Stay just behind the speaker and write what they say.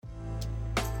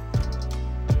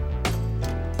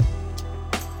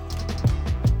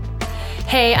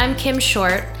Hey, I'm Kim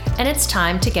Short, and it's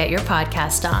time to get your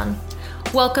podcast on.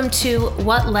 Welcome to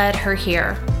What Led Her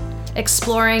Here,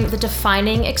 exploring the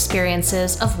defining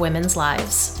experiences of women's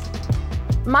lives.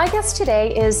 My guest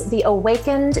today is the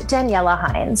awakened Daniela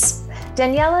Hines.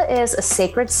 Daniela is a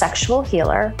sacred sexual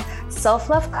healer,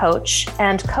 self-love coach,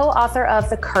 and co-author of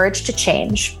The Courage to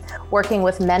Change, working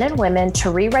with men and women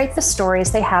to rewrite the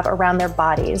stories they have around their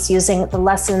bodies using the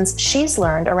lessons she's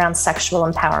learned around sexual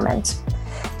empowerment.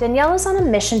 Daniela's on a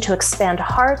mission to expand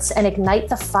hearts and ignite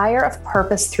the fire of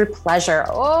purpose through pleasure.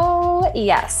 Oh,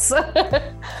 yes.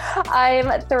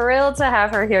 I'm thrilled to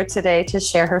have her here today to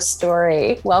share her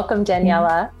story. Welcome,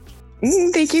 Daniela.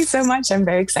 Thank you so much. I'm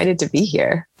very excited to be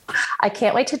here. I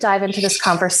can't wait to dive into this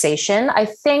conversation. I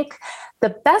think the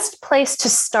best place to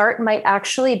start might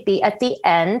actually be at the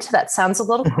end. That sounds a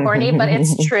little corny, but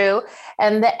it's true.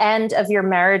 And the end of your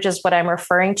marriage is what I'm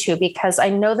referring to, because I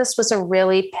know this was a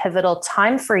really pivotal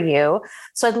time for you.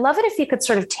 So I'd love it if you could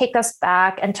sort of take us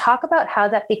back and talk about how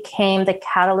that became the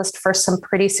catalyst for some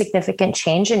pretty significant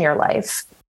change in your life.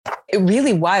 It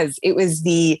really was. It was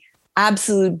the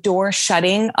absolute door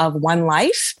shutting of one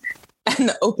life and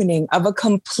the opening of a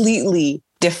completely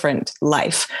different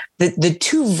life. The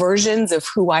two versions of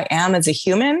who I am as a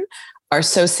human are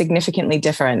so significantly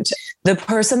different. The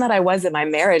person that I was in my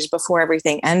marriage before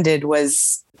everything ended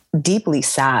was deeply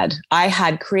sad. I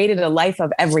had created a life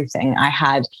of everything. I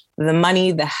had the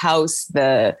money, the house,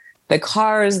 the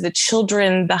cars, the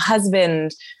children, the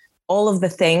husband, all of the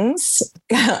things.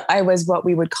 I was what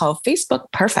we would call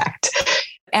Facebook perfect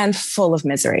and full of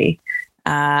misery.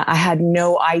 I had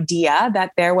no idea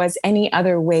that there was any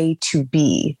other way to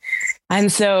be.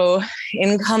 And so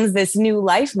in comes this new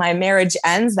life. My marriage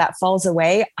ends, that falls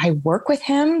away. I work with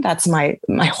him. That's my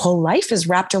whole life is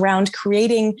wrapped around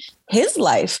creating his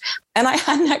life. And I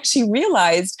hadn't actually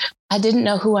realized I didn't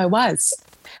know who I was.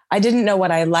 I didn't know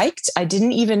what I liked. I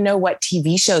didn't even know what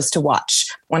TV shows to watch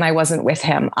when I wasn't with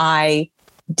him. I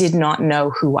did not know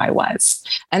who I was.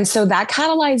 And so that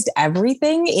catalyzed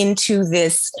everything into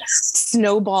this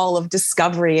snowball of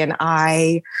discovery. And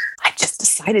I just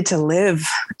decided to live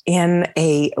in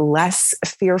a less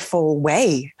fearful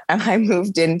way. And I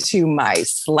moved into my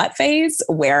slut phase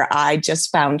where I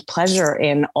just found pleasure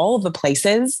in all the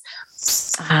places.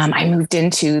 I moved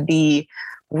into the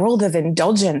world of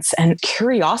indulgence and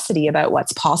curiosity about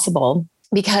what's possible,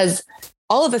 because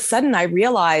all of a sudden, I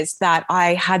realized that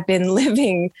I had been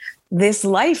living this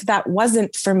life that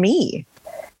wasn't for me.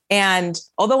 And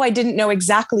although I didn't know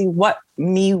exactly what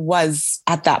me was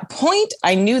at that point,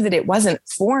 I knew that it wasn't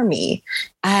for me.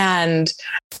 And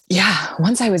yeah,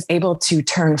 once I was able to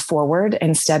turn forward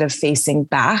instead of facing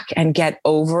back and get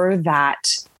over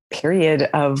that period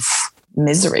of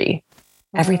misery,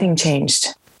 everything changed.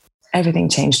 Everything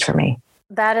changed for me.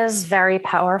 That is very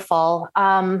powerful.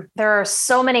 There are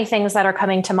so many things that are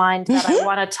coming to mind that I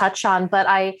want to touch on, but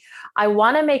I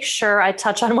want to make sure I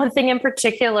touch on one thing in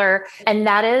particular, and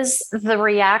that is the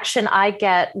reaction I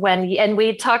get and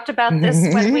we talked about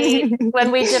this when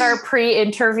we did our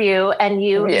pre-interview, and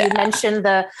you mentioned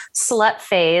the slut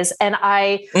phase, and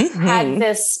I had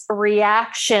this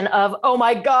reaction of, oh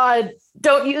my God,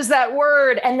 don't use that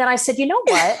word. And then I said, you know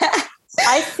what?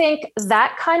 I think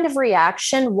that kind of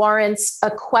reaction warrants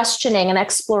a questioning, an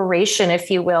exploration,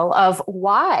 if you will, of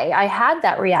why I had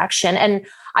that reaction. And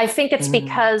I think it's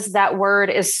because that word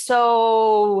is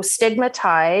so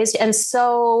stigmatized and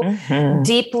so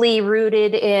deeply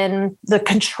rooted in the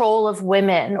control of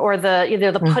women or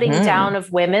the putting down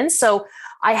of women. So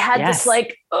I had this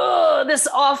this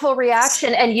awful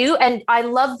reaction, and I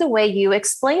love the way you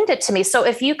explained it to me. So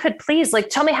if you could please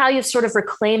tell me how you've sort of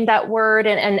reclaimed that word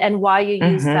and why you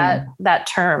use that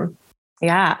term.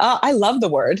 Yeah. I love the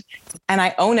word and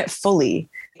I own it fully.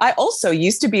 I also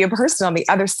used to be a person on the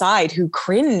other side who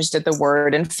cringed at the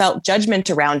word and felt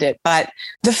judgment around it. But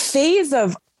the phase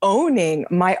of owning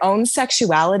my own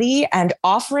sexuality and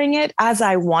offering it as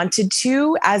I wanted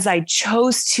to, as I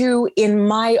chose to, in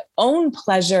my own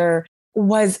pleasure,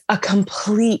 was a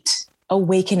complete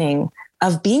awakening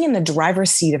of being in the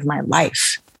driver's seat of my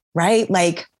life, right?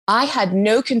 Like I had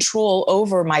no control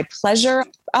over my pleasure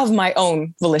of my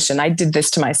own volition. I did this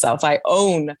to myself. I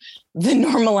own the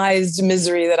normalized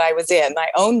misery that I was in. I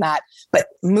own that. But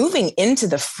moving into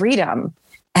the freedom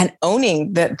and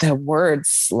owning the word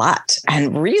slut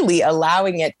and really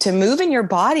allowing it to move in your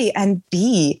body and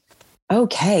be,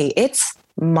 okay, it's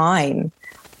mine.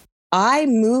 I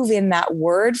move in that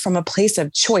word from a place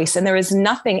of choice, and there is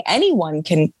nothing anyone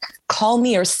can call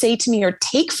me or say to me or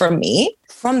take from me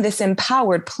from this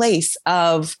empowered place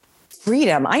of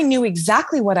freedom. I knew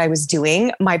exactly what I was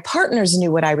doing. My partners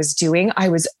knew what I was doing. I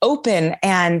was open,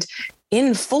 and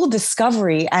in full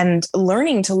discovery and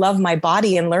learning to love my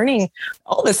body and learning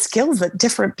all the skills that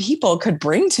different people could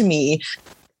bring to me.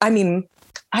 I mean,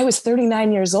 I was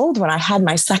 39 years old when I had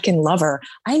my second lover.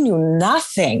 I knew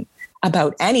nothing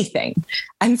about anything.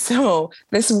 And so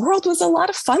this world was a lot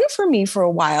of fun for me for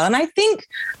a while. And I think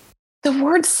the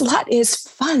word slut is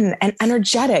fun and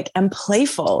energetic and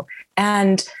playful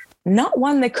and not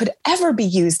one that could ever be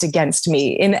used against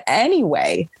me in any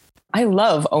way. I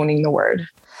love owning the word.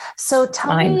 So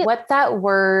tell me what that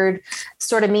word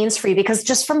sort of means for you, because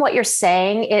just from what you're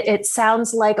saying, it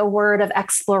sounds like a word of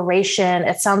exploration.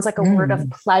 It sounds like a word of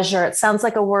pleasure. It sounds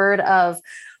like a word of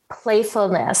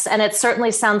playfulness. And it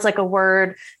certainly sounds like a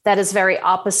word that is very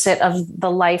opposite of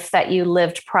the life that you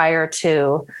lived prior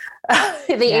to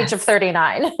the age of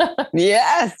 39.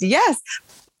 Yes.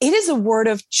 It is a word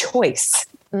of choice.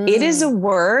 It is a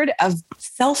word of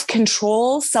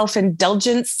self-control,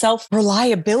 self-indulgence,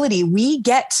 self-reliability. We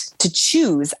get to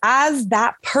choose as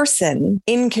that person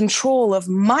in control of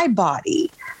my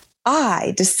body.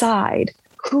 I decide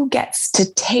who gets to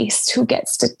taste, who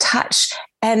gets to touch.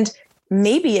 And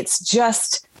maybe it's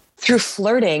just through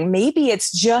flirting. Maybe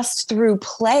it's just through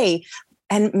play.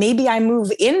 And maybe I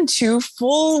move into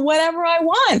full whatever I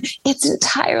want. It's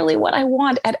entirely what I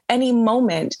want at any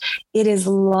moment. It is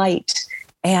light.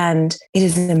 And it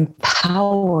is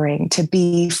empowering to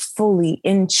be fully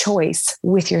in choice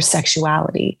with your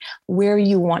sexuality, where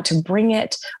you want to bring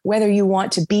it, whether you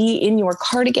want to be in your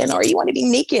cardigan or you want to be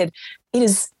naked. It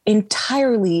is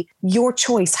entirely your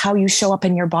choice how you show up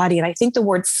in your body. And I think the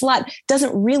word slut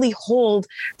doesn't really hold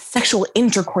sexual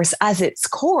intercourse as its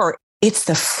core. It's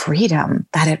the freedom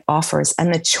that it offers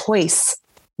and the choice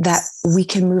that we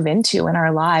can move into in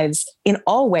our lives in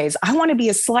all ways. I want to be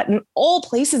a slut in all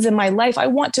places in my life. I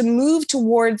want to move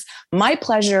towards my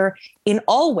pleasure in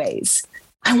all ways.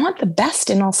 I want the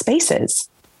best in all spaces.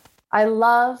 I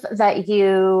love that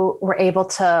you were able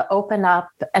to open up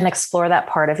and explore that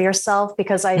part of yourself,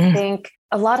 because I think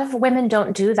a lot of women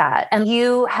don't do that. And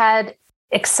you had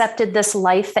accepted this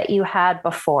life that you had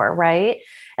before, right?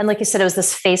 And like you said, it was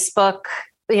this perfect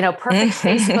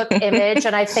Facebook image.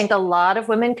 And I think a lot of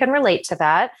women can relate to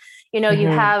that. You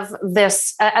have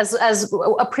this, as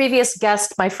a previous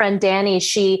guest, my friend Danny,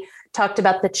 she talked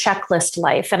about the checklist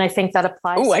life. And I think that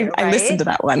applies. Oh, I listened to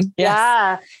that one. Yes.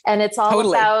 Yeah. And it's all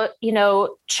about,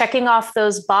 checking off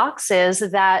those boxes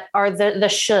that are the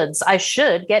shoulds. I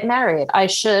should get married. I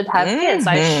should have kids.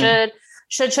 I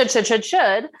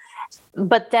should.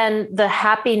 But then the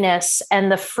happiness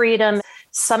and the freedom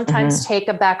sometimes take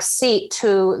a back seat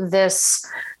to this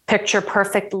picture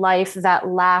perfect life that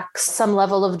lacks some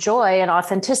level of joy and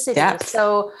authenticity. Depth.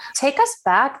 So take us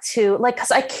back to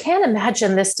because I can't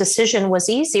imagine this decision was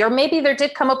easy, or maybe there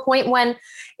did come a point when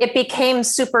it became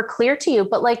super clear to you,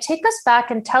 but take us back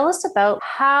and tell us about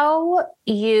how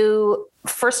you,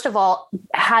 first of all,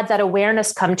 had that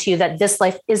awareness come to you that this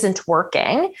life isn't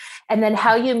working, and then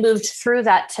how you moved through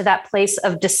that to that place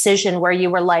of decision where you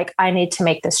were like, I need to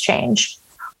make this change.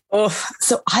 Oh,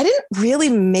 so I didn't really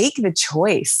make the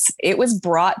choice. It was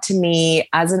brought to me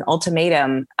as an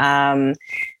ultimatum. My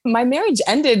marriage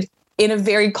ended in a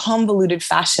very convoluted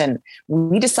fashion.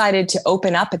 We decided to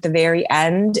open up at the very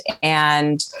end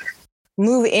and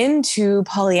move into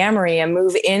polyamory and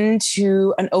move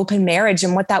into an open marriage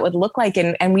and what that would look like.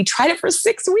 And we tried it for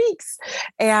 6 weeks.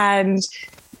 And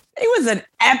it was an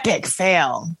epic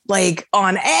fail,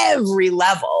 on every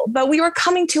level. But we were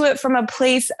coming to it from a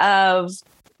place of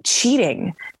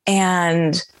cheating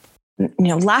and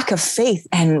lack of faith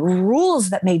and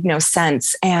rules that made no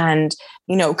sense and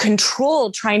control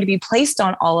trying to be placed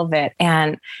on all of it,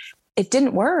 and it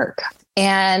didn't work.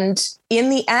 And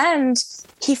in the end,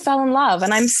 he fell in love,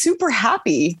 and I'm super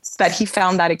happy that he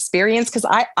found that experience,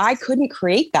 because I couldn't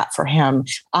create that for him.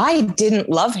 I didn't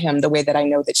love him the way that I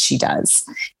know that she does,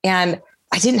 and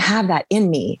I didn't have that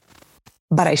in me,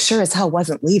 but I sure as hell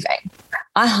wasn't leaving.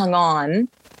 I hung on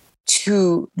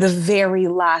to the very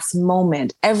last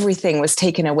moment. Everything was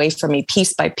taken away from me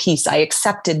piece by piece. I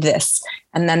accepted this,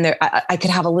 and then I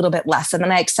could have a little bit less. And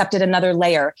then I accepted another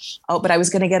layer. Oh, but I was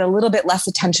going to get a little bit less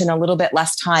attention, a little bit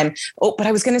less time. Oh, but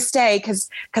I was going to stay because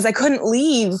I couldn't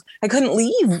leave. I couldn't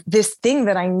leave this thing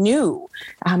that I knew.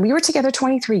 We were together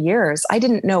 23 years. I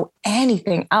didn't know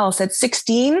anything else. At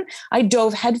 16, I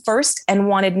dove headfirst and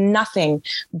wanted nothing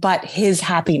but his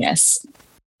happiness.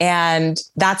 And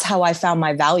that's how I found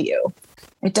my value.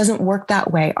 It doesn't work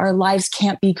that way. Our lives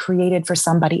can't be created for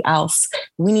somebody else.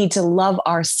 We need to love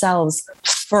ourselves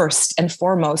first and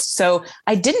foremost. So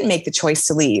I didn't make the choice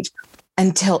to leave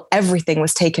until everything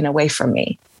was taken away from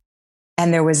me.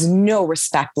 And there was no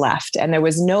respect left, and there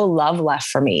was no love left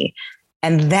for me.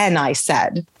 And then I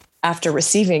said, after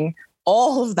receiving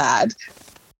all of that,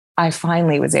 I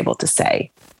finally was able to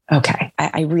say, okay,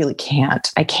 I really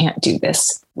can't. I can't do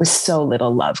this with so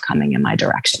little love coming in my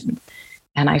direction.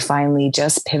 And I finally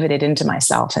just pivoted into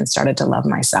myself and started to love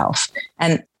myself.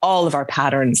 And all of our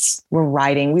patterns were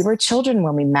riding. We were children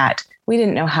when we met. We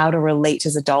didn't know how to relate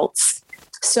as adults.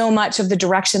 So much of the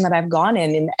direction that I've gone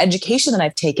in the education that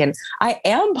I've taken, I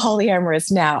am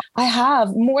polyamorous now. I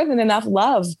have more than enough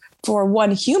love for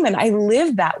one human. I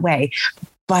live that way.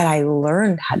 But I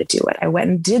learned how to do it. I went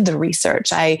and did the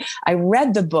research. I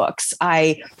read the books.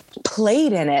 I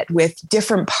played in it with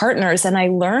different partners, and I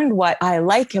learned what I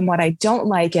like and what I don't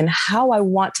like and how I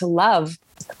want to love.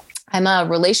 I'm a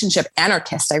relationship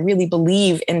anarchist. I really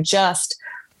believe in just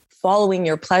following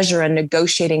your pleasure and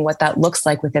negotiating what that looks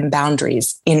like within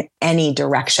boundaries in any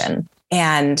direction.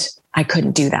 And I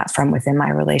couldn't do that from within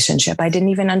my relationship. I didn't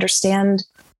even understand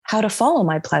how to follow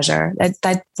my pleasure.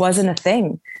 That wasn't a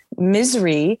thing.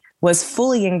 Misery was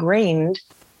fully ingrained.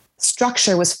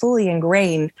 Structure was fully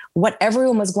ingrained. What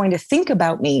everyone was going to think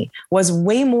about me was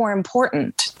way more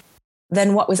important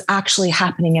than what was actually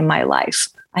happening in my life.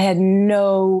 I had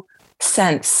no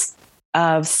sense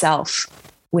of self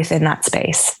within that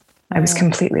space. I was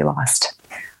completely lost.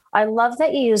 I love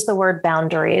that you use the word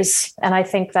boundaries. And I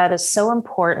think that is so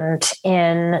important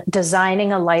in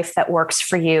designing a life that works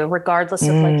for you, regardless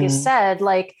of, like you said,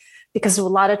 because a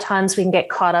lot of times we can get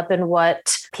caught up in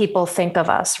what people think of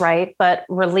us, right? But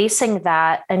releasing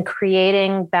that and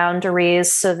creating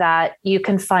boundaries so that you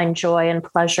can find joy and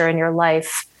pleasure in your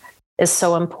life is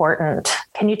so important.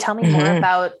 Can you tell me more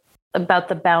about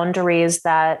the boundaries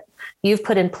that you've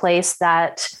put in place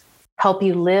that help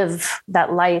you live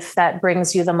that life that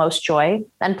brings you the most joy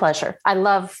and pleasure? I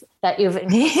love that you've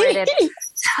incorporated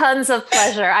tons of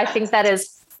pleasure. I think that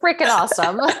is freaking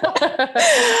awesome.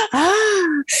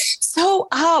 So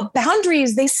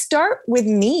boundaries, they start with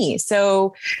me.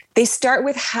 So they start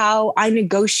with how I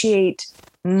negotiate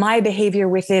my behavior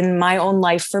within my own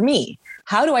life for me.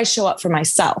 How do I show up for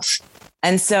myself?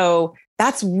 And so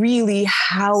that's really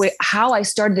how I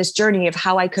started this journey of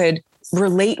how I could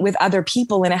relate with other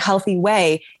people in a healthy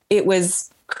way. It was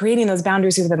creating those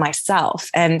boundaries within myself.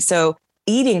 And so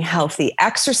eating healthy,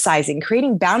 exercising,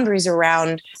 creating boundaries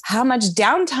around how much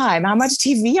downtime, how much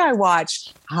TV I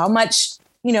watch, how much,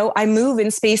 I move in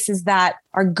spaces that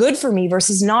are good for me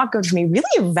versus not good for me, really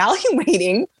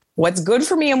evaluating what's good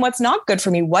for me and what's not good for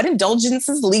me, what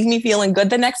indulgences leave me feeling good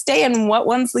the next day and what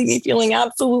ones leave me feeling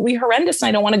absolutely horrendous and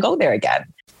I don't want to go there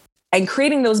again. And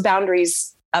creating those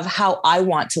boundaries of how I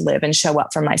want to live and show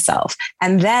up for myself.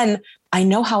 And then I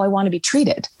know how I want to be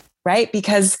treated, right?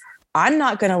 Because I'm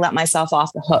not going to let myself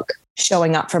off the hook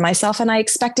showing up for myself. And I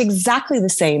expect exactly the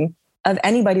same of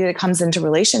anybody that comes into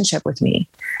relationship with me.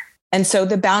 And so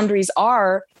the boundaries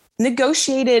are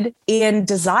negotiated in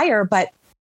desire. But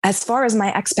as far as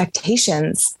my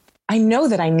expectations, I know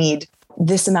that I need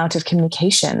this amount of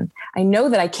communication. I know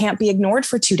that I can't be ignored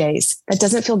for 2 days. That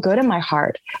doesn't feel good in my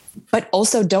heart. But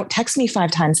also don't text me 5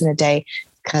 times in a day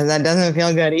because that doesn't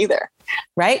feel good either.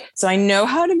 Right? So I know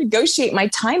how to negotiate my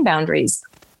time boundaries.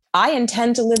 I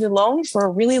intend to live alone for a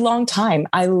really long time.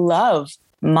 I love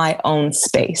my own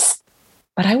space,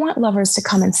 but I want lovers to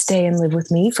come and stay and live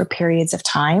with me for periods of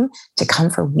time, to come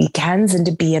for weekends and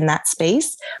to be in that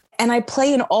space. And I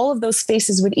play in all of those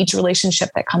spaces with each relationship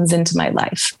that comes into my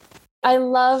life. I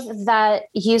love that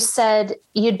you said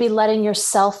you'd be letting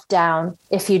yourself down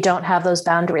if you don't have those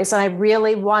boundaries. And I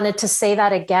really wanted to say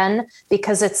that again,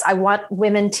 because I want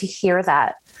women to hear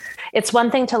that. It's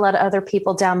one thing to let other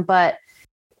people down, but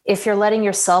if you're letting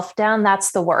yourself down,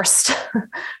 that's the worst,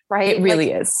 right? It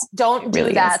really is. Don't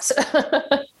do that.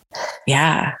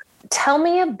 Yeah. Tell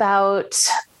me about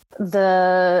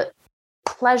the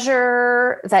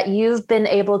pleasure that you've been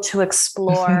able to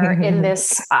explore in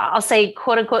this, I'll say,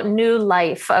 quote unquote, new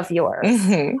life of yours.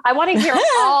 Mm-hmm. I want to hear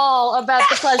all about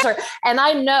the pleasure. And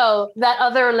I know that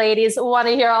other ladies want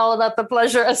to hear all about the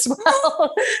pleasure as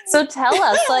well. So tell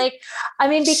us,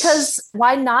 because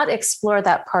why not explore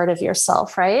that part of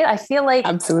yourself, right? I feel like.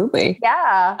 Absolutely.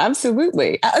 Yeah.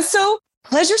 Absolutely. So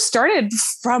pleasure started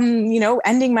from,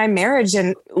 ending my marriage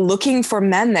and looking for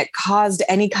men that caused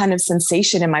any kind of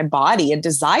sensation in my body and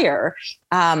desire.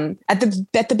 At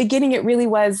the beginning, it really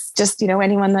was just,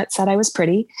 anyone that said I was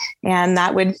pretty, and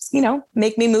that would,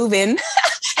 make me move in,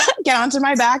 get onto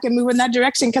my back and move in that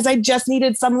direction. Because I just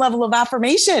needed some level of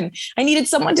affirmation. I needed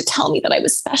someone to tell me that I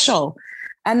was special.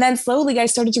 And then slowly I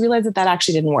started to realize that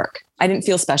actually didn't work. I didn't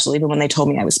feel special even when they told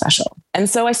me I was special. And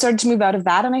so I started to move out of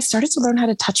that, and I started to learn how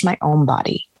to touch my own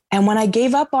body. And when I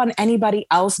gave up on anybody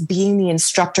else being the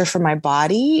instructor for my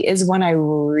body is when I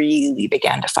really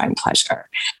began to find pleasure.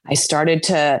 I started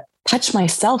to touch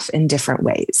myself in different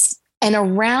ways. And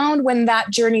around when that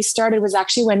journey started was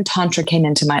actually when Tantra came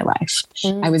into my life.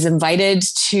 I was invited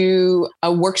to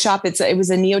a workshop. It was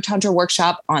a Neo-Tantra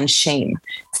workshop on shame.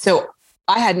 So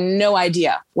I had no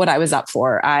idea what I was up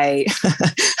for. I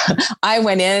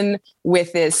went in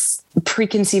with this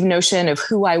preconceived notion of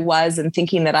who I was and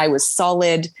thinking that I was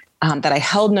solid, that I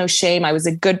held no shame. I was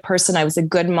a good person. I was a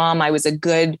good mom. I was a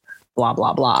good blah,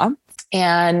 blah, blah.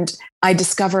 And I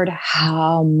discovered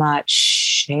how much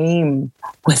shame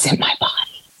was in my body.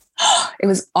 It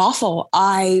was awful.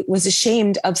 I was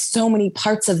ashamed of so many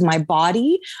parts of my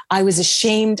body. I was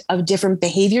ashamed of different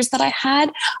behaviors that I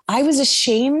had. I was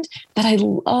ashamed that I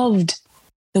loved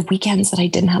the weekends that I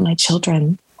didn't have my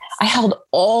children. I held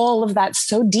all of that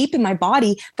so deep in my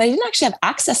body that I didn't actually have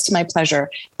access to my pleasure.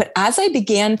 But as I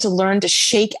began to learn to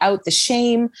shake out the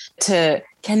shame, to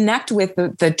connect with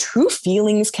the true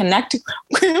feelings, connect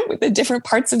with the different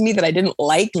parts of me that I didn't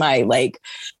like, my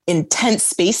intense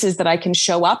spaces that I can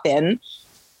show up in,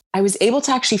 I was able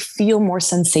to actually feel more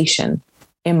sensation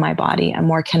in my body and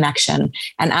more connection.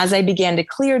 And as I began to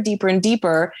clear deeper and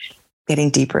deeper, getting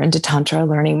deeper into Tantra,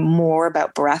 learning more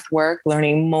about breath work,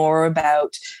 learning more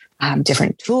about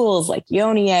different tools like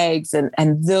yoni eggs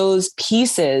and those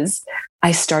pieces,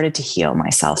 I started to heal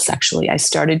myself sexually. I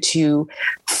started to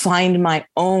find my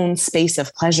own space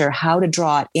of pleasure, how to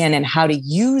draw it in and how to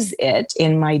use it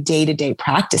in my day-to-day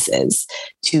practices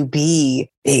to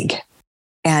be big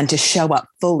and to show up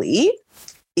fully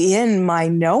in my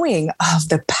knowing of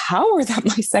the power that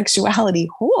my sexuality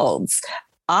holds.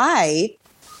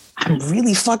 I'm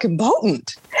really fucking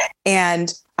potent.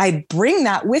 And I bring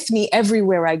that with me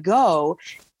everywhere I go.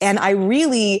 And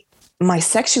my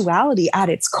sexuality at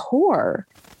its core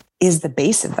is the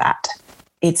base of that.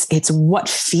 It's what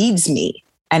feeds me,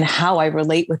 and how I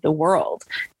relate with the world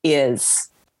is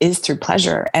through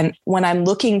pleasure. And when I'm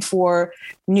looking for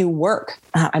new work,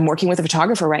 I'm working with a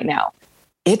photographer right now.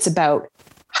 It's about,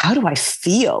 how do I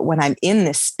feel when I'm in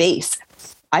this space?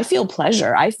 I feel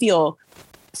pleasure. I feel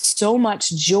so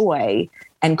much joy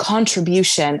and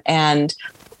contribution. And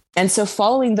so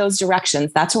following those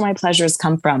directions, that's where my pleasures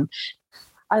come from.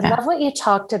 I love what you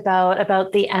talked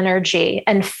about the energy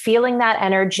and feeling that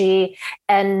energy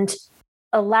and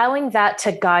allowing that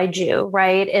to guide you,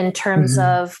 right? In terms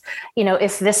of,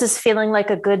 if this is feeling like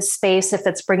a good space, if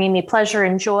it's bringing me pleasure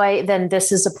and joy, then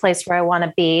this is a place where I want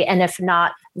to be. And if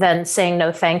not, then saying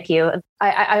no, thank you.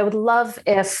 I would love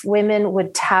if women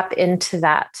would tap into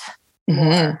that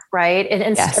more, right? And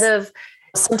instead of,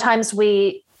 sometimes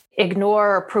we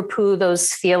ignore or poo-poo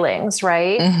those feelings,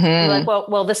 right? You're like,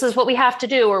 well, this is what we have to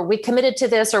do, or we committed to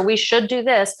this, or we should do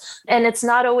this. And it's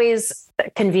not always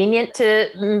convenient to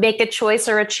make a choice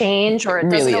or a change, or it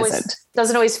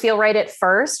doesn't always feel right at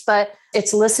first, but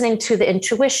it's listening to the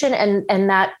intuition and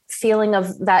that feeling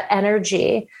of that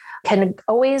energy can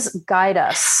always guide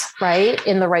us, right,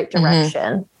 in the right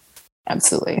direction.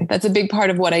 Absolutely. That's a big part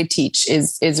of what I teach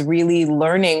is really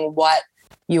learning what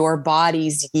your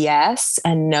body's yes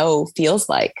and no feels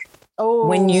like. Oh,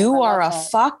 when you are a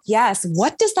fuck yes,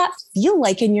 what does that feel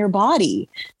like in your body?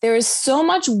 There is so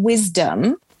much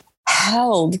wisdom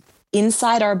held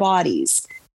inside our bodies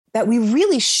that we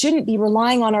really shouldn't be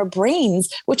relying on our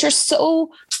brains, which are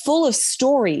so full of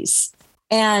stories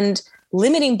and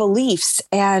limiting beliefs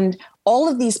and all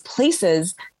of these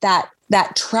places that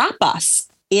trap us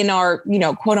in our,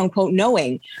 quote unquote,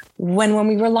 knowing. When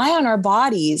we rely on our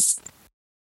bodies,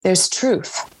 there's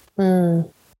truth.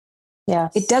 Yeah.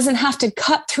 It doesn't have to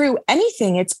cut through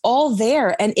anything. It's all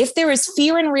there. And if there is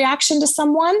fear and reaction to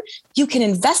someone, you can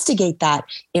investigate that.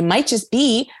 It might just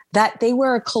be that they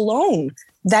wear a cologne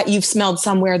that you've smelled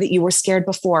somewhere that you were scared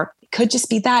before. It could just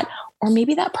be that, or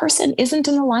maybe that person isn't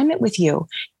in alignment with you.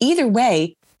 Either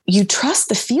way, you trust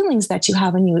the feelings that you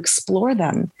have and you explore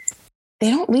them. They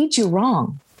don't lead you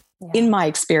wrong, in my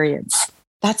experience.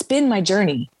 That's been my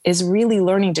journey, is really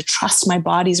learning to trust my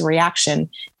body's reaction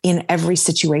in every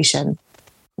situation.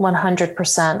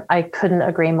 100%. I couldn't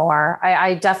agree more.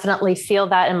 I definitely feel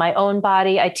that in my own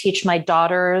body. I teach my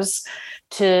daughters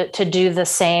to do the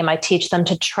same. I teach them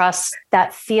to trust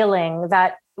that feeling,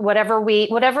 that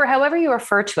however you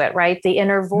refer to it, right? The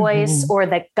inner voice or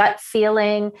the gut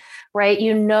feeling, right?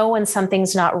 When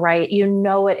something's not right.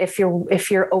 It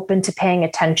if you're open to paying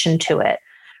attention to it.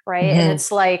 Right. And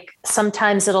it's like,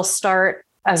 sometimes it'll start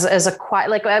as a quiet,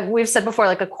 like we've said before,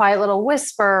 like a quiet little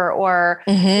whisper, or,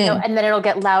 and then it'll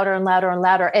get louder and louder and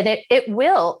louder. And it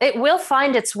will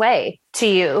find its way to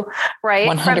you, right?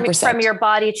 100%. From your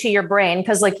body to your brain.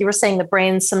 Cause like you were saying, the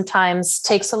brain sometimes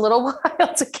takes a little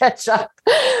while to catch up,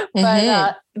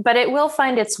 but it will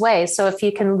find its way. So if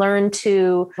you can learn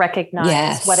to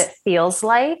recognize what it feels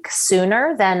like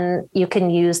sooner, then you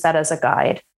can use that as a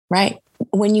guide. Right.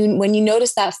 When you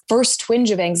notice that first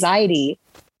twinge of anxiety,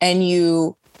 and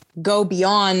you go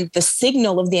beyond the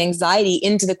signal of the anxiety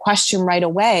into the question right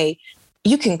away,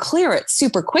 you can clear it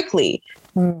super quickly.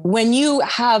 When you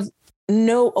have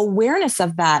no awareness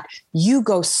of that, you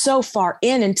go so far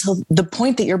in until the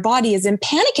point that your body is in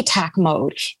panic attack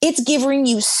mode. It's giving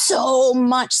you so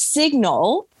much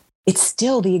signal. It's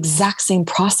still the exact same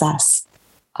process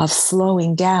of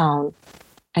slowing down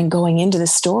and going into the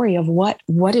story of what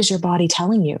is your body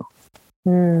telling you?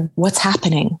 What's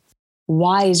happening?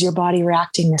 Why is your body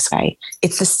reacting this way?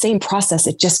 It's the same process.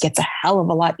 It just gets a hell of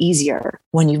a lot easier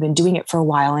when you've been doing it for a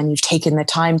while and you've taken the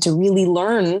time to really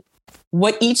learn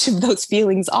what each of those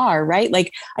feelings are, right?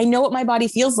 Like, I know what my body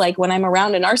feels like when I'm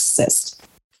around a narcissist.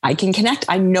 I can connect.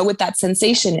 I know what that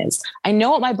sensation is. I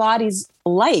know what my body's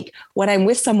like when I'm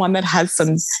with someone that has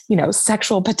some,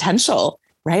 sexual potential,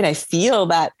 right? I feel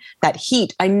that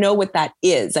heat. I know what that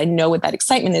is. I know what that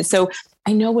excitement is. So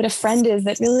I know what a friend is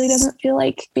that really doesn't feel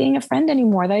like being a friend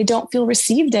anymore, that I don't feel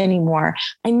received anymore.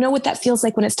 I know what that feels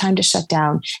like when it's time to shut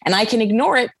down, and I can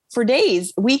ignore it for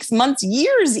days, weeks, months,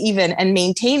 years even, and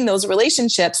maintain those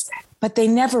relationships, but they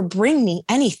never bring me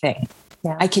anything.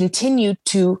 Yeah. I continue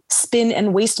to spin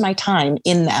and waste my time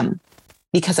in them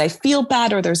because I feel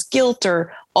bad or there's guilt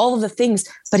or all of the things.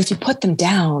 But if you put them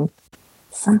down,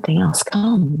 something else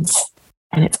comes,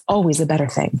 and it's always a better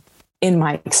thing. In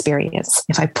my experience,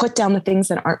 if I put down the things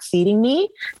that aren't feeding me,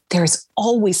 there's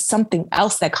always something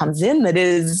else that comes in that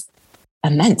is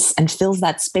immense and fills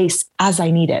that space as I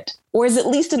need it, or is at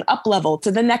least an up level to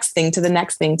the next thing, to the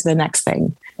next thing, to the next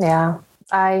thing. Yeah,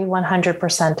 I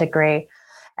 100% agree.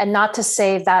 And not to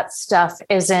say that stuff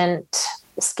isn't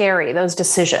scary, those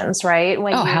decisions, right?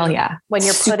 Hell yeah. When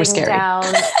you're super putting scary. down,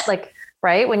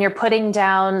 right? When you're putting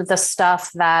down the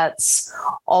stuff that's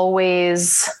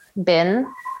always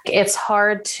been, it's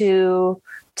hard to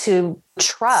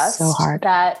trust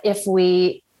that if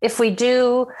we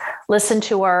do listen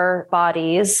to our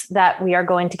bodies, that we are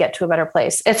going to get to a better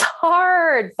place. It's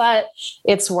hard, but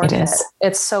it's worth it.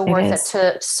 It's so worth it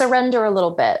to surrender a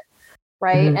little bit,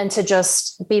 right? Mm-hmm. And to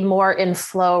just be more in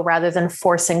flow rather than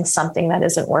forcing something that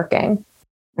isn't working.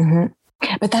 Mm-hmm.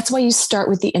 But that's why you start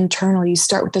with the internal. You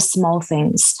start with the small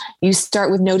things. You start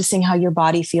with noticing how your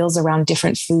body feels around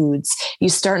different foods. You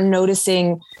start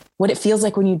noticing what it feels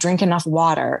like when you drink enough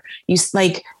water. You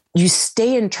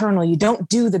stay internal. You don't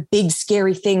do the big,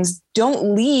 scary things.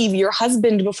 Don't leave your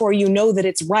husband before you know that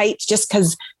it's right, just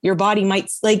because your body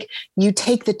might, you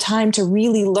take the time to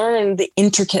really learn the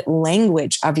intricate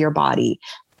language of your body.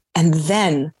 And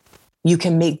then you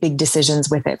can make big decisions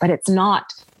with it. But it's not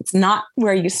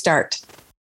where you start.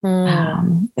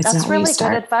 That's really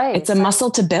good advice. It's a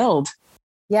muscle to build.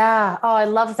 Yeah. Oh, I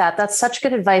love that. That's such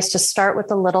good advice, to start with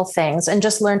the little things and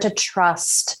just learn to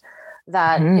trust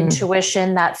that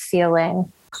intuition, that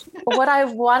feeling. But what I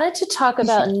wanted to talk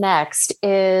about next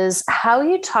is how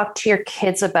you talk to your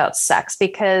kids about sex,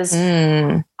 because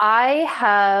I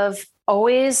have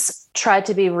always tried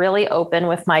to be really open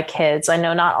with my kids. I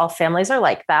know not all families are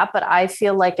like that, but I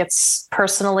feel like it's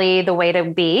personally the way to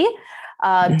be.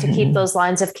 To keep those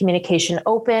lines of communication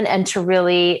open and to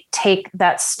really take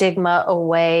that stigma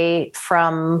away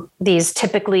from these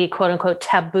typically quote unquote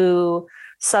taboo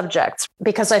subjects,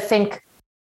 because I think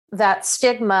that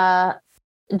stigma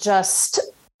just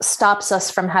stops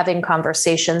us from having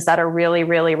conversations that are really,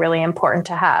 really, really important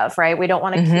to have, right? We don't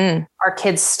want to keep our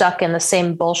kids stuck in the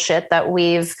same bullshit that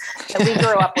we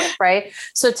grew up with, right?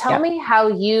 So tell me how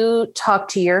you talk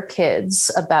to your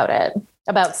kids about it.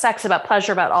 About sex, about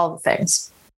pleasure, about all the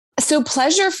things. So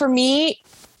pleasure for me,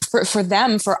 for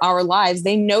them, for our lives,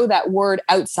 they know that word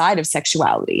outside of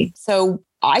sexuality. So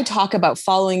I talk about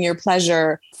following your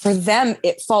pleasure. For them,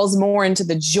 it falls more into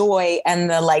the joy and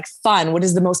the fun. What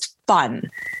is the most fun?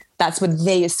 That's what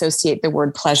they associate the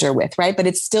word pleasure with, right? But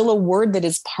it's still a word that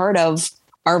is part of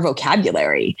our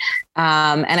vocabulary.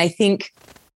 And I think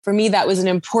for me, that was an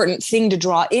important thing to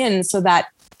draw in, so that,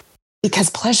 because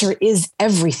pleasure is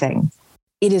everything.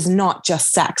 It is not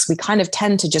just sex. We kind of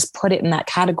tend to just put it in that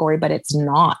category, but it's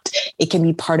not. It can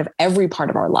be part of every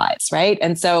part of our lives, right?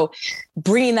 And so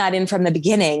bringing that in from the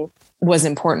beginning was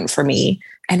important for me,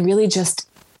 and really just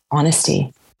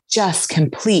honesty, just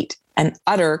complete and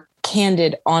utter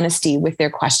candid honesty with their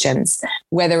questions,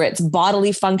 whether it's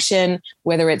bodily function,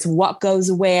 whether it's what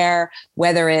goes where,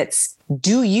 whether it's,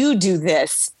 do you do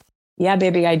this? Yeah,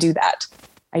 baby, I do that.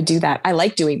 I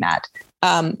like doing that.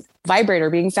 Vibrator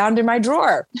being found in my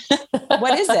drawer.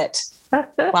 What is it?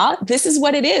 Well, this is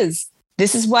what it is.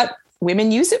 This is what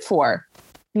women use it for,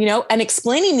 and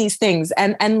explaining these things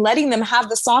and letting them have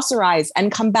the saucer eyes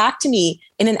and come back to me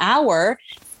in an hour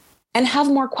and have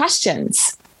more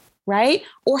questions, right?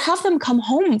 Or have them come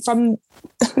home from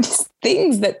these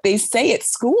things that they say at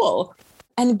school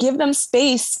and give them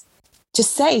space to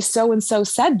say, so-and-so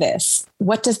said this.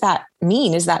 What does that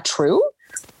mean? Is that true?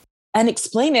 And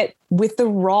explain it with the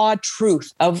raw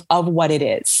truth of what it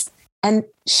is, and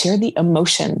share the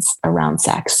emotions around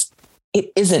sex.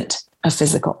 It isn't a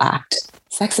physical act.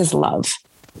 Sex is love,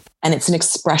 and it's an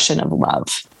expression of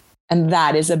love. And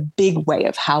that is a big way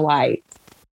of how I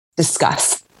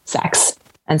discuss sex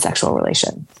and sexual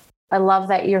relations. I love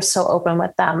that you're so open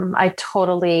with them. I'm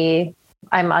totally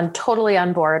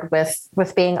on board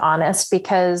with being honest,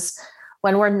 because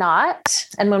when we're not,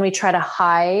 and when we try to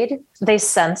hide, they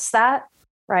sense that,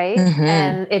 right? Mm-hmm.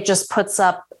 And it just puts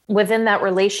up, within that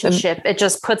relationship, it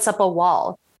just puts up a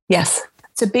wall. Yes.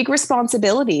 It's a big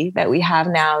responsibility that we have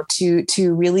now to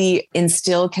really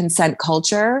instill consent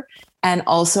culture, and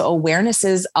also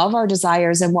awarenesses of our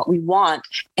desires and what we want,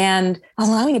 and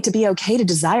allowing it to be okay to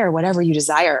desire whatever you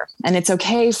desire. And it's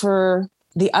okay for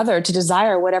the other to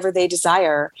desire whatever they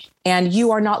desire. And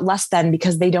you are not less than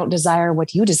because they don't desire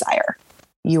what you desire.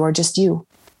 You are just you.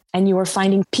 And you are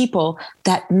finding people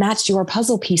that match your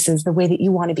puzzle pieces the way that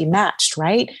you want to be matched,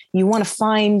 right? You want to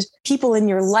find people in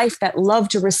your life that love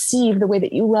to receive the way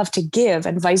that you love to give,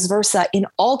 and vice versa in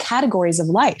all categories of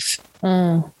life.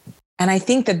 And I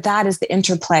think that is the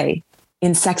interplay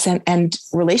in sex and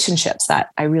relationships that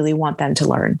I really want them to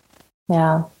learn.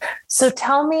 Yeah. So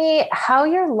tell me how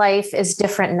your life is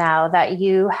different now that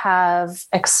you have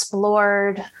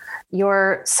explored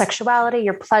your sexuality,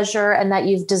 your pleasure, and that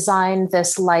you've designed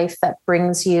this life that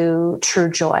brings you true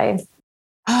joy.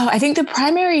 Oh, I think the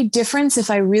primary difference,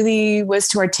 if I really was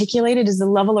to articulate it, is the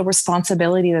level of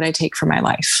responsibility that I take for my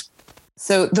life.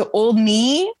 So the old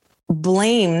me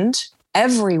blamed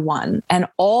everyone and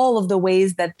all of the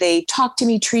ways that they talked to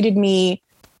me, treated me,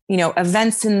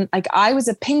 events, and like I was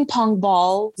a ping pong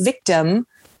ball victim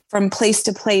from place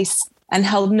to place and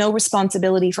held no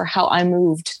responsibility for how I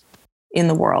moved in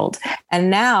the world. And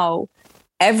now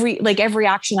every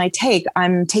action I take,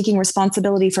 I'm taking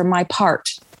responsibility for my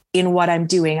part in what I'm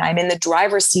doing. I'm in the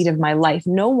driver's seat of my life.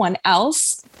 No one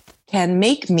else can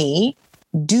make me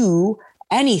do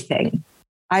anything.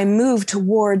 I move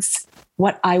towards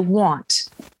what I want,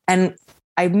 and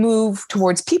I move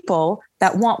towards people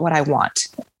that want what I want,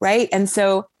 right? And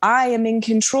so I am in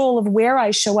control of where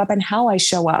I show up and how I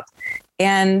show up.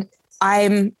 And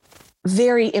I'm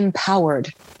very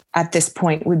empowered at this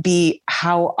point, would be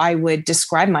how I would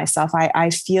describe myself. I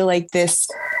feel like this,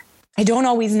 I don't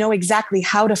always know exactly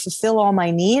how to fulfill all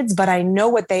my needs, but I know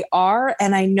what they are,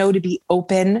 and I know to be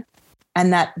open,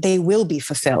 and that they will be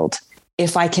fulfilled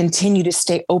if I continue to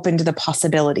stay open to the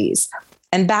possibilities.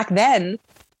 And back then,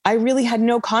 I really had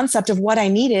no concept of what I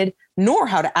needed, nor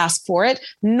how to ask for it,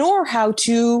 nor how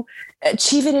to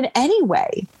achieve it in any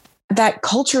way. That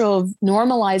culture of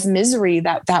normalized misery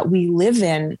that we live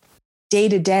in day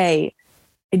to day,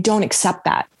 I don't accept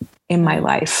that in my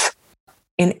life,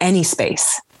 in any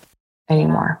space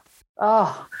anymore.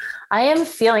 Oh, I am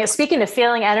feeling it. Speaking of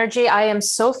feeling energy, I am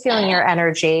so feeling your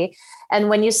energy. And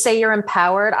when you say you're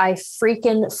empowered, I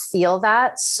freaking feel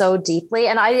that so deeply.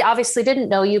 And I obviously didn't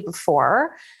know you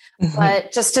before,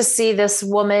 but just to see this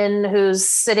woman who's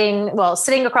sitting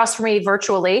across from me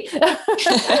virtually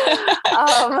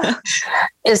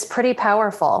is pretty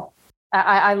powerful.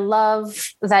 I love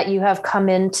that you have come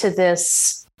into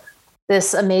this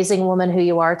amazing woman who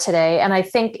you are today. And I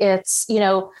think it's,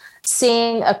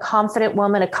 seeing a confident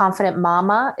woman, a confident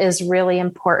mama is really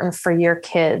important for your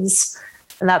kids.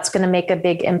 And that's going to make a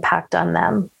big impact on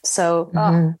them. So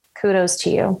kudos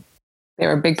to you.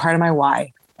 They're a big part of my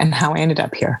why and how I ended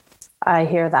up here. I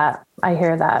hear that. I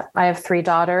have 3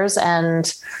 daughters, and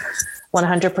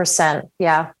 100%.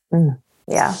 Yeah.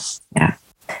 Yeah.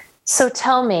 So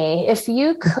tell me, if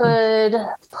you could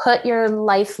put your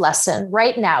life lesson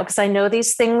right now, because I know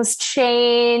these things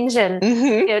change and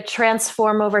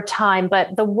transform over time,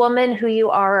 but the woman who you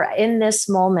are in this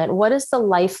moment, what is the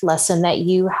life lesson that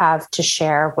you have to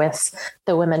share with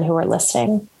the women who are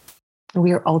listening?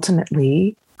 We are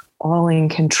ultimately all in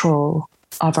control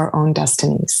of our own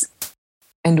destinies,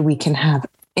 and we can have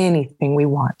anything we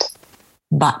want,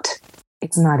 but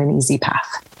it's not an easy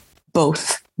path.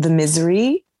 Both the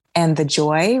misery and the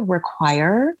joy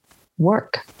require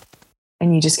work.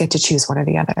 And you just get to choose one or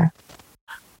the other.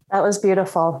 That was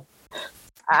beautiful.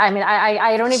 I mean,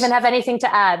 I don't even have anything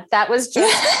to add. That was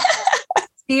just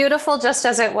beautiful, just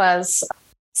as it was.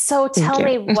 So tell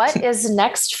me, what is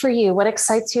next for you? What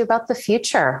excites you about the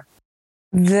future?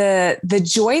 The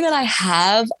joy that I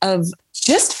have of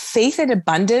just faith and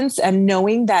abundance, and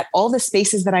knowing that all the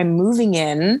spaces that I'm moving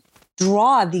in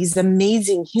draw these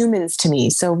amazing humans to me.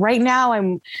 So right now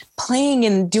I'm playing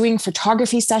and doing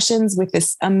photography sessions with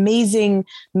this amazing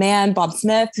man, Bob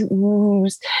Smith,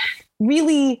 who's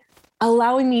really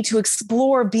allowing me to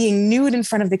explore being nude in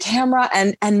front of the camera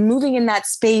and moving in that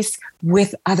space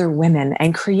with other women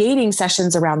and creating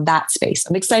sessions around that space.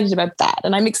 I'm excited about that.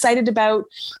 And I'm excited about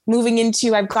moving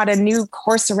into, I've got a new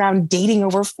course around dating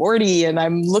over 40, and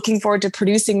I'm looking forward to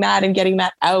producing that and getting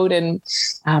that out. And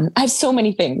I have so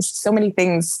many things.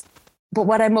 But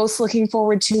what I'm most looking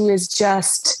forward to is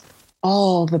just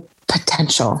all the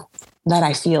potential that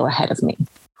I feel ahead of me.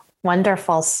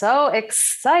 Wonderful. So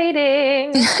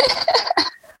exciting.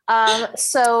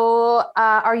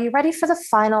 Are you ready for the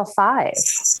final 5?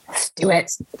 Let's do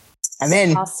it. I'm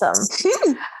in. Awesome.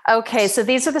 Okay. So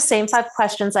these are the same 5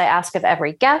 questions I ask of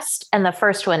every guest. And the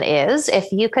first one is,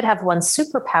 if you could have one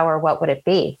superpower, what would it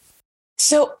be?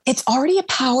 So it's already a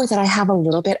power that I have a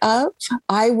little bit of.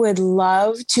 I would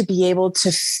love to be able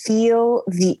to feel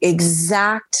the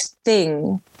exact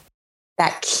thing,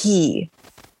 that key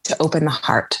to open the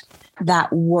heart,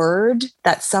 that word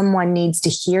that someone needs to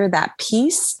hear, that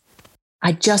piece.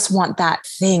 I just want that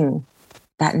thing,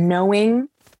 that knowing,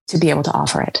 to be able to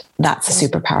offer it. That's a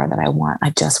superpower that I want. I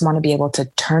just want to be able to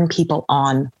turn people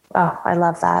on. Oh, I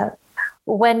love that.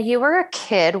 When you were a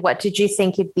kid, what did you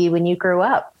think you'd be when you grew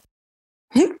up?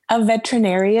 A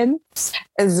veterinarian.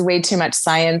 Is way too much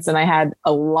science, and I had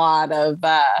a lot of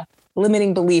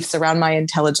limiting beliefs around my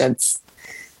intelligence.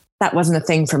 That wasn't a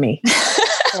thing for me.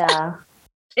 Yeah.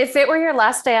 If it were your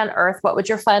last day on earth, what would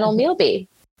your final meal be?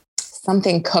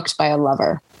 Something cooked by a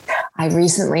lover. I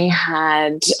recently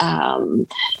had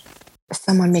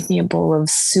someone make me a bowl of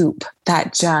soup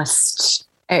that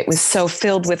it was so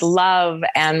filled with love,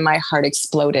 and my heart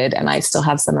exploded, and I still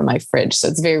have some in my fridge. So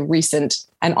it's very recent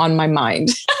and on my mind.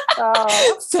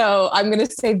 Oh. So I'm going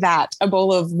to say that, a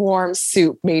bowl of warm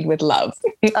soup made with love.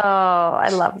 Oh, I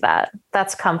love that.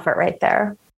 That's comfort right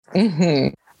there.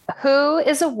 Mm-hmm. Who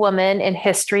is a woman in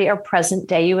history or present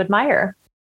day you admire?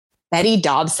 Betty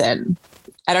Dobson.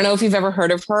 I don't know if you've ever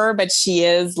heard of her, but she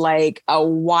is like a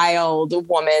wild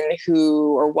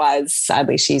woman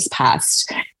sadly she's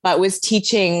passed, but was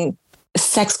teaching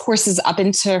sex courses up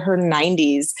into her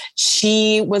 90s.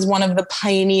 She was one of the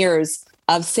pioneers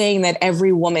of saying that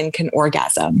every woman can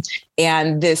orgasm.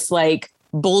 And this like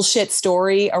bullshit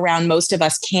story around most of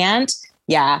us can't.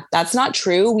 Yeah, that's not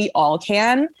true. We all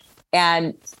can.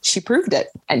 And she proved it.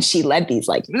 And she led these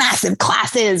like massive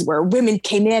classes where women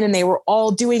came in and they were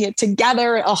all doing it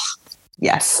together. Oh,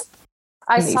 yes.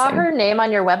 Amazing. I saw her name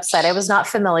on your website. I was not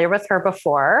familiar with her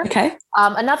before. Okay.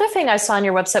 Another thing I saw on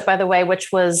your website, by the way,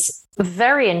 which was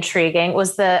very intriguing,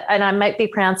 was and I might be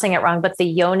pronouncing it wrong, but the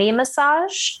yoni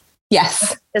massage.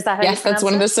 Yes. Is that how you pronounce it? Yes, that's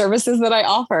one of the services that I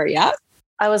offer. Yeah.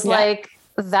 I was like,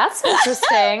 that's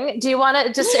interesting. Do you want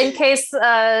to, just in case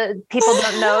people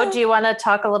don't know, do you want to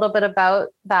talk a little bit about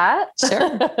that?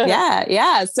 Sure.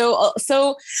 Yeah.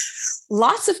 So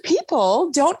lots of people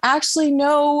don't actually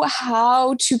know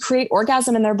how to create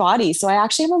orgasm in their body. So I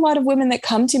actually have a lot of women that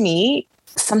come to me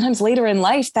sometimes later in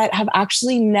life that have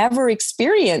actually never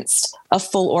experienced a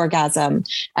full orgasm.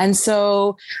 And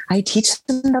so I teach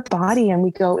them the body, and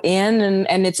we go in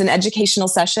and it's an educational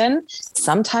session.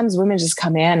 Sometimes women just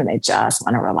come in and they just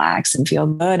want to relax and feel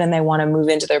good, and they want to move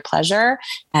into their pleasure.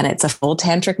 And it's a full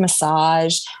tantric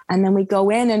massage. And then we go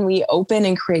in and we open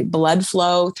and create blood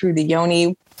flow through the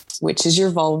yoni, which is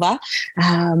your vulva.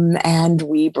 And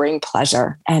we bring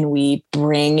pleasure, and we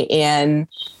bring in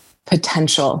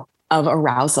potential of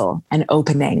arousal and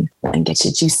opening, and get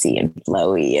you juicy and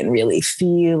flowy and really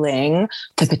feeling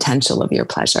the potential of your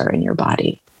pleasure in your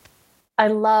body. I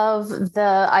love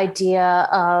the idea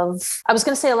of, I was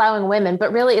going to say allowing women,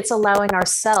 but really it's allowing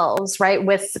ourselves, right?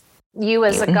 With you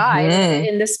as a guide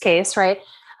in this case, right?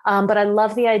 But I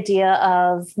love the idea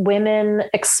of women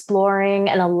exploring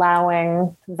and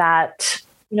allowing that,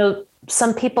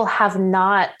 some people have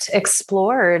not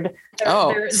explored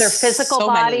their physical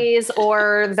bodies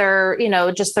or their,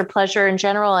 just their pleasure in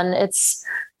general. And it's,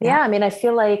 I mean, I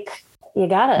feel like you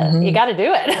gotta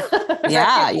do it.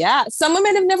 Yeah. Some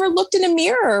women have never looked in a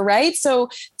mirror, right? So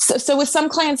with some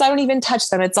clients, I don't even touch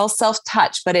them. It's all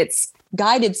self-touch, but it's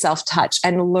guided self-touch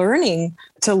and learning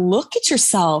to look at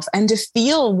yourself and to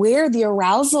feel where the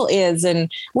arousal is.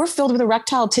 And we're filled with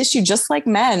erectile tissue just like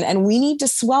men, and we need to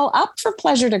swell up for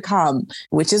pleasure to come,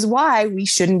 which is why we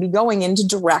shouldn't be going into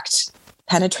direct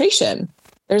penetration.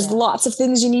 There's lots of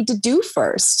things you need to do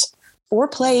first.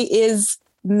 Foreplay is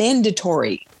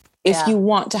mandatory if you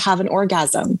want to have an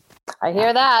orgasm. I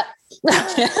hear that.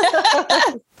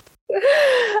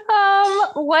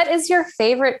 What is your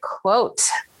favorite quote?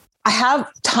 I have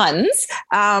tons,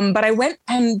 but I went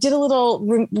and did a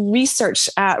little research.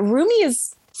 Rumi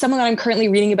is someone that I'm currently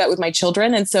reading about with my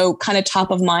children. And so kind of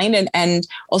top of mind, and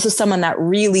also someone that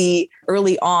really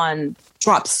early on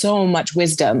dropped so much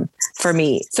wisdom for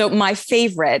me. So my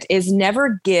favorite is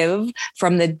never give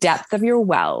from the depth of your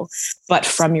well, but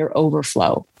from your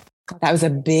overflow. That was a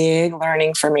big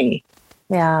learning for me.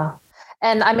 Yeah.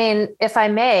 And I mean, if I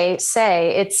may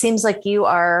say, it seems like you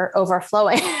are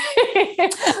overflowing.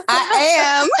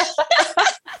 I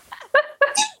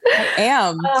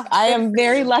am. I am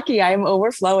very lucky. I am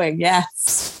overflowing.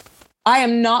 Yes. I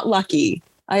am not lucky.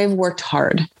 I have worked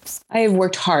hard. I have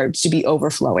worked hard to be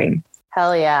overflowing.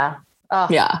 Hell yeah. Oh.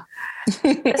 Yeah.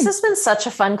 This has been such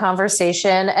a fun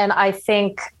conversation. And I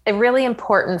think it's really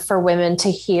important for women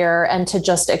to hear and to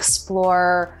just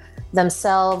explore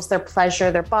themselves, their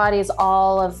pleasure, their bodies,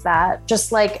 all of that.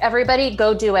 Just like everybody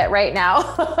go do it right now.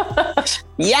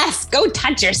 Yes. Go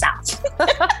touch yourself.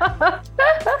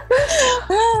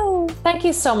 Thank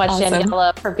you so much, Awesome.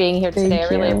 Daniela, for being here today. I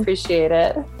really appreciate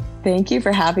it. Thank you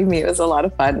for having me. It was a lot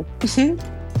of fun.